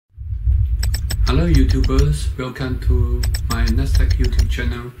Hello YouTubers, welcome to my NetSec YouTube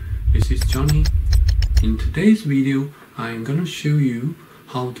channel. This is Johnny. In today's video, I'm gonna show you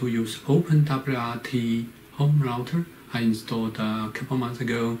how to use OpenWRT home router I installed a couple months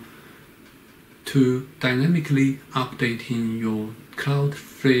ago to dynamically updating your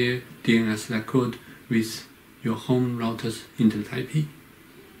CloudFlare DNS record with your home router's internet IP.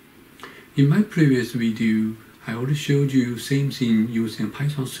 In my previous video, I already showed you same thing using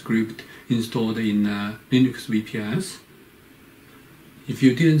Python script installed in Linux VPS. If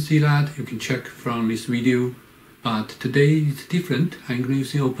you didn't see that, you can check from this video. But today it's different. I'm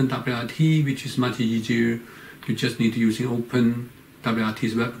using OpenWRT, which is much easier. You just need to use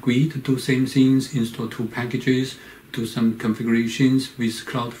OpenWRT's web GUI to do same things, install two packages, do some configurations with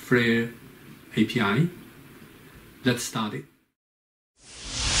CloudFlare API. Let's start it.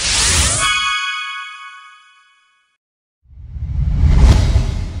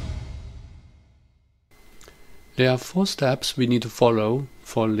 There are 4 steps we need to follow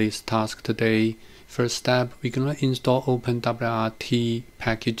for this task today. First step, we're going to install OpenWRT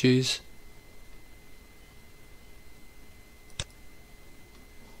packages.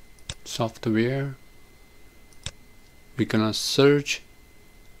 Software. We're going to search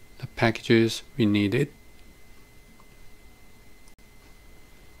the packages we needed.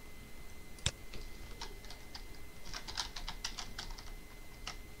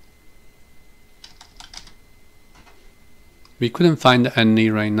 We couldn't find any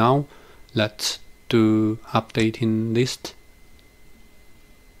right now. Let's do updating list.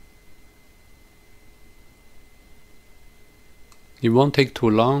 It won't take too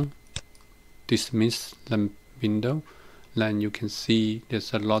long. Dismiss the window. Then you can see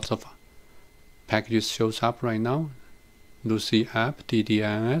there's a lot of packages shows up right now. Lucy app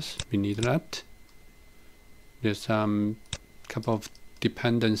DDNS, we need that. There's a couple of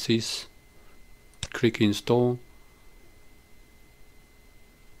dependencies. Click install.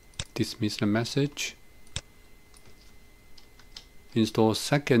 Dismiss the message. Install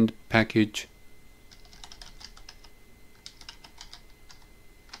second package.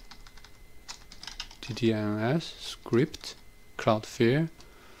 DDNS script CloudFlare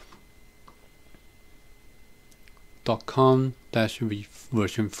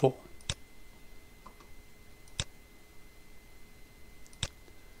 .com-version 4.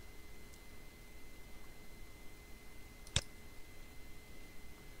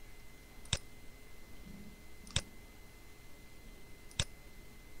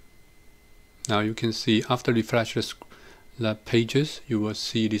 Now you can see after refresh the pages, you will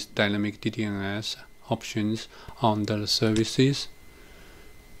see this dynamic DDNS options under the services.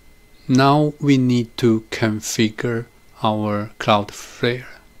 Now we need to configure our CloudFlare.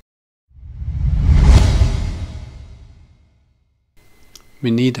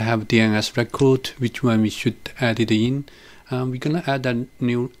 We need to have DNS record, which one we should add it in. We're gonna add a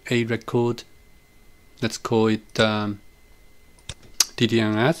new A record. Let's call it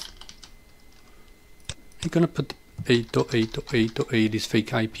DDNS. I'm gonna put 8.8.8.8 this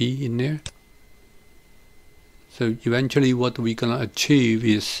fake IP in there. So eventually what we're gonna achieve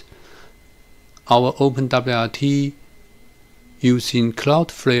is our OpenWRT using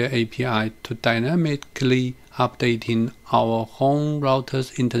CloudFlare API to dynamically updating our home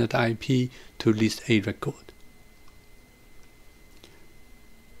router's internet IP to this A record.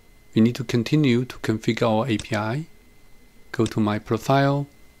 We need to continue to configure our API. Go to my profile.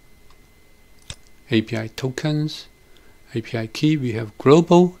 API tokens, API key, we have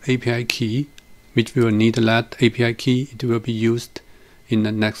global API key, which we will need that API key. It will be used in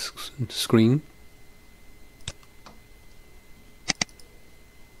the next screen.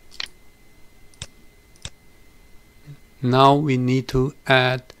 Now we need to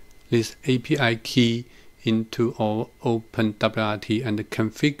add this API key into our OpenWRT and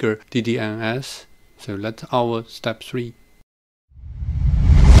configure DDNS. So that's our step 3.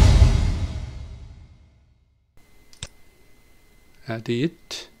 Add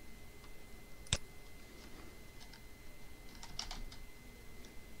it.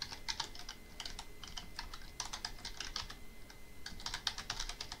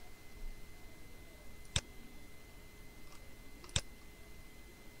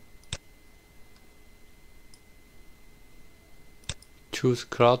 Choose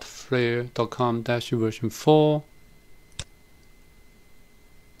CloudFlare.com-version 4.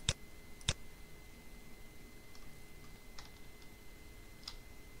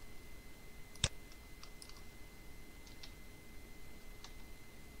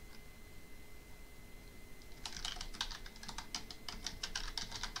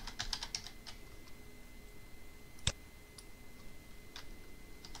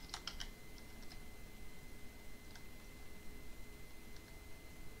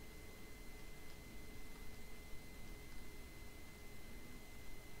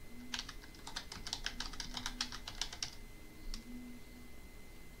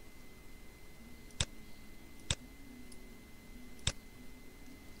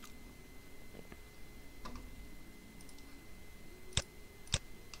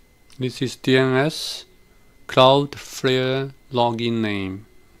 This is DNS CloudFlare login name.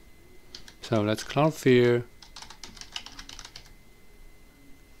 So let's CloudFlare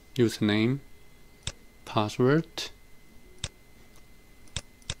username, password.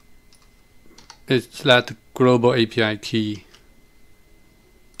 It's that global API key.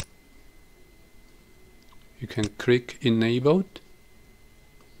 You can click enabled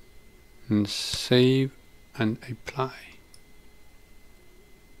and save and apply.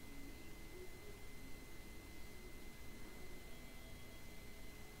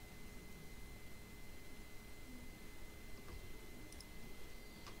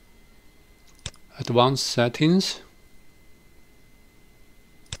 Advanced settings.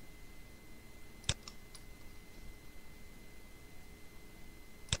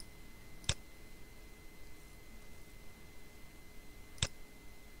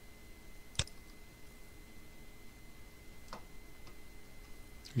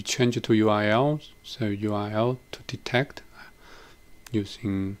 We change it to URL, so URL to detect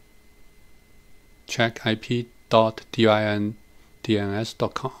using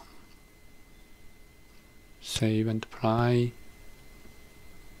checkip.dynamically.com. Save and apply.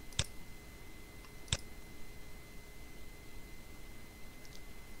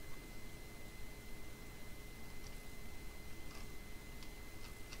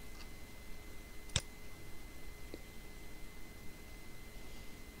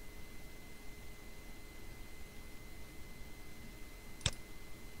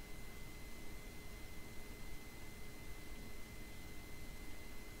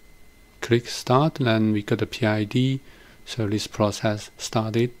 Click start, then we got the PID, so this process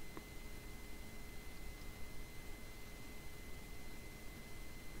started.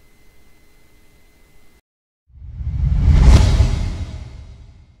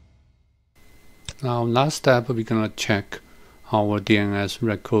 Now last step, we're gonna check our DNS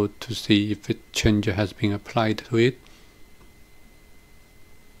record to see if a change has been applied to it.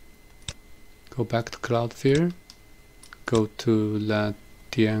 Go back to CloudFlare, go to that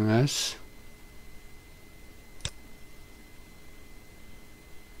DNS.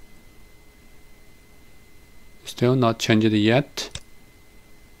 Still not changed yet.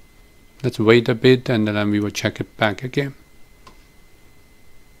 Let's wait a bit and then we will check it back again.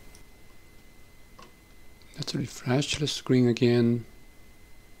 Let's refresh the screen again.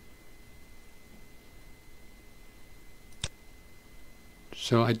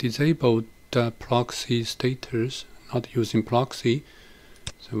 So I disabled the proxy status, not using proxy.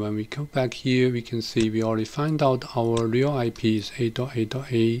 So when we go back here, we can see we already find out our real IP is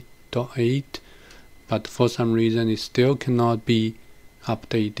 8.8.8.8, but for some reason it still cannot be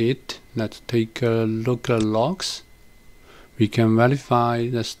updated. Let's take a look at logs. We can verify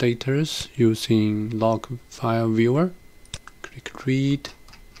the status using log file viewer. Click read,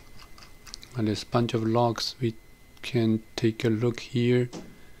 and there's a bunch of logs. We can take a look here.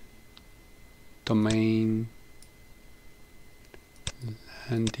 Domain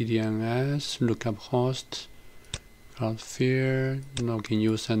and DDNS, lookup host, CloudFlare, login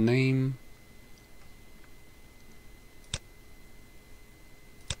username.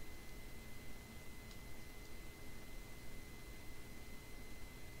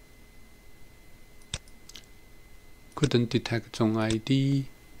 Couldn't detect zone ID.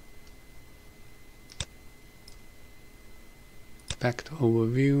 Back to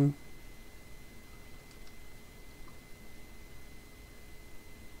overview.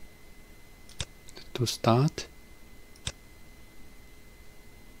 To start,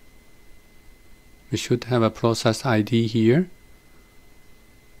 we should have a process ID here.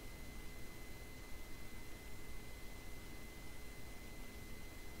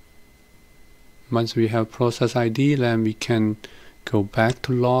 Once we have process ID, then we can go back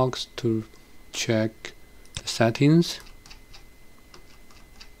to logs to check the settings.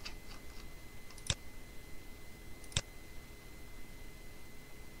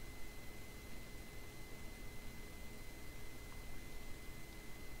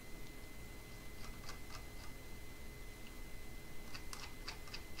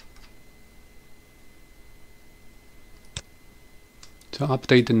 So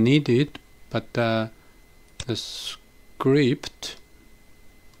update needed, but the script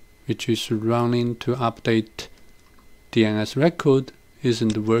which is running to update DNS record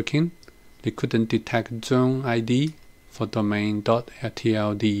isn't working. They couldn't detect zone ID for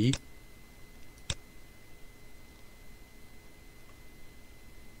domain.tld.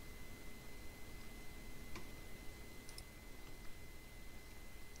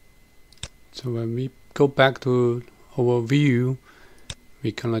 So when we go back to our view,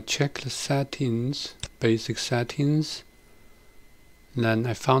 we're gonna check the settings, basic settings, Then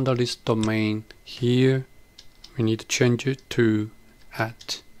I found out this domain here. We need to change it to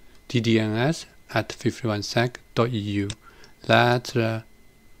 @DDNS @51sec.eu. That's the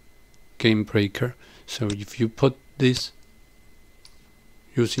game breaker. So if you put this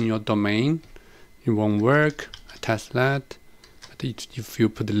using your domain, it won't work. I test that. But if you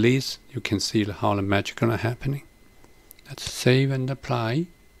put the list, you can see how the magic gonna happening. Let's save and apply.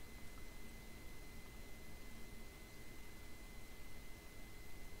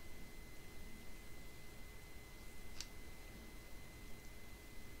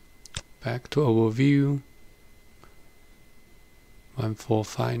 Back to overview.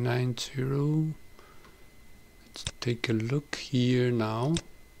 14590. Let's take a look here now.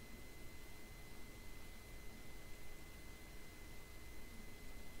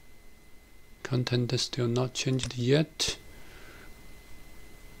 Content is still not changed yet.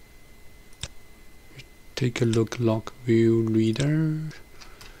 Take a look, log view reader.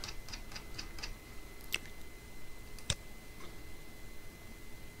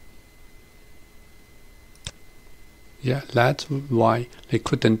 Yeah, that's why they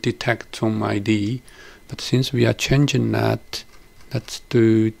couldn't detect Zoom ID. But since we are changing that, let's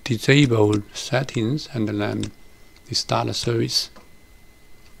do disable settings and then restart the service.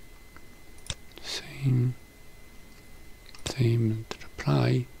 Same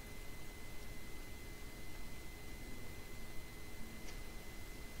reply.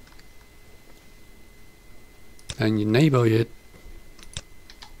 Then enable it.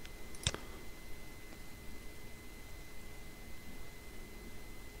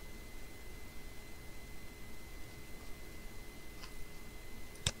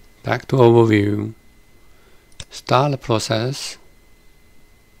 Back to overview. Start the process.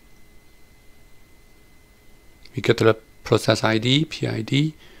 We get the process ID,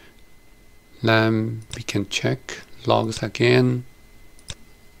 PID. Then we can check logs again.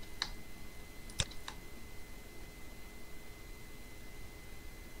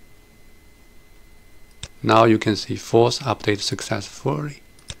 Now you can see force update successfully.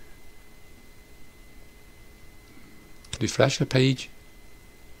 Refresh the page.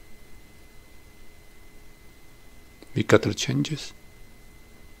 We got the changes.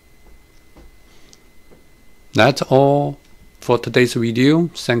 That's all for today's video.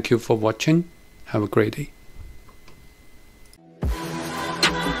 Thank you for watching. Have a great day.